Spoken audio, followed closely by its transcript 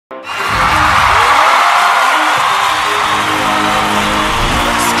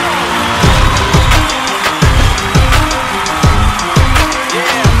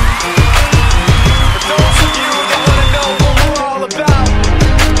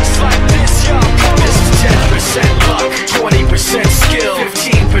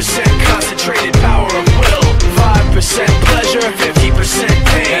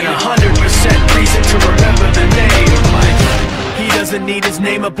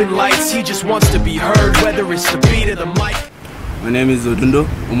in lights, he just wants to be heard, whether it's the beat of the mic. My name is Odundo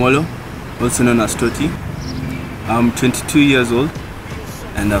Omolo, also known as Toti. I'm 22 years old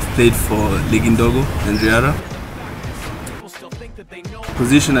and I've played for Ligindogo and Riara. The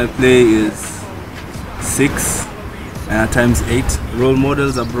position I play is 6 and at times 8. Role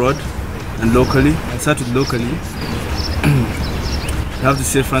models abroad and locally. I start with locally. I have to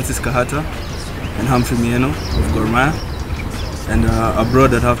say Francis Kahata and Humphrey Mieno of Gor Mahia. And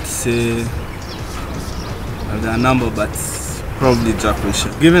abroad I'd have to say there are a number, but probably Jack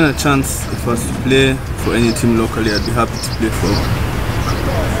Wilshere. Given a chance, if I was to play for any team locally, I'd be happy to play for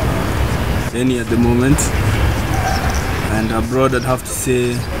any at the moment. And abroad I'd have to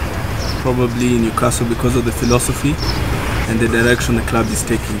say probably Newcastle because of the philosophy and the direction the club is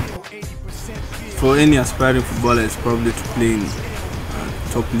taking. For any aspiring footballer, it's probably to play in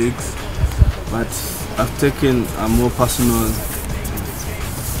top leagues, but I've taken a more personal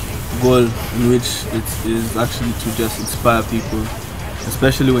goal in which it is actually to just inspire people,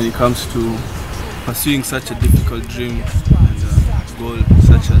 especially when it comes to pursuing such a difficult dream and goal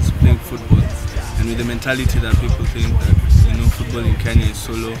such as playing football, and with the mentality that people think that football in Kenya is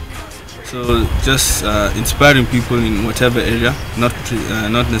so low. So just inspiring people in whatever area, not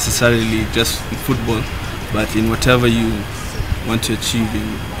necessarily just in football, but in whatever you want to achieve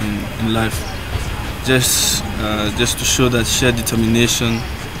in life. Just to show that shared determination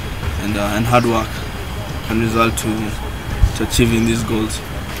and hard work can result to achieving these goals.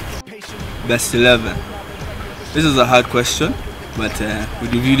 Best 11. This is a hard question, but we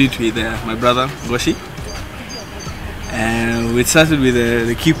reviewed it with my brother Goshi, and we started with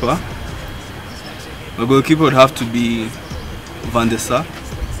the keeper. My goalkeeper would have to be Van der Sar.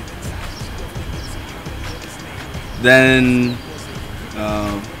 Then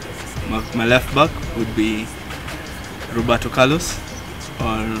my left back would be Roberto Carlos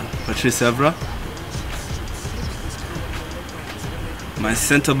or Patrice Evra. My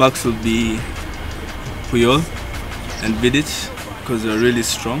centre backs would be Puyol and Vidic because they're really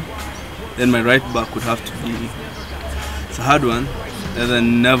strong. Then my right back would have to be, it's a hard one, either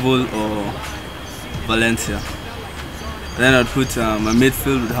Neville or Valencia. Then I'd put my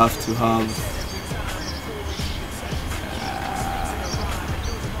midfield would have to have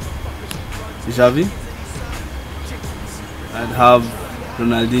Xavi. I'd have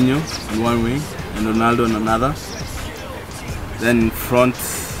Ronaldinho on one wing and Ronaldo on another. Then in front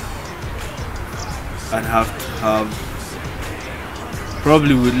I'd have to have,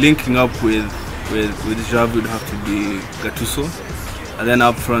 probably with linking up with Xavi would have to be Gattuso. And then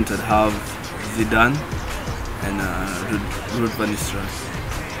up front I'd have Zidane and Ruud van Nistelrooy.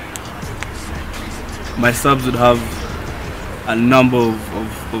 My subs would have a number of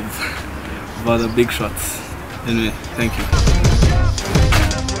other big shots. Anyway, thank you.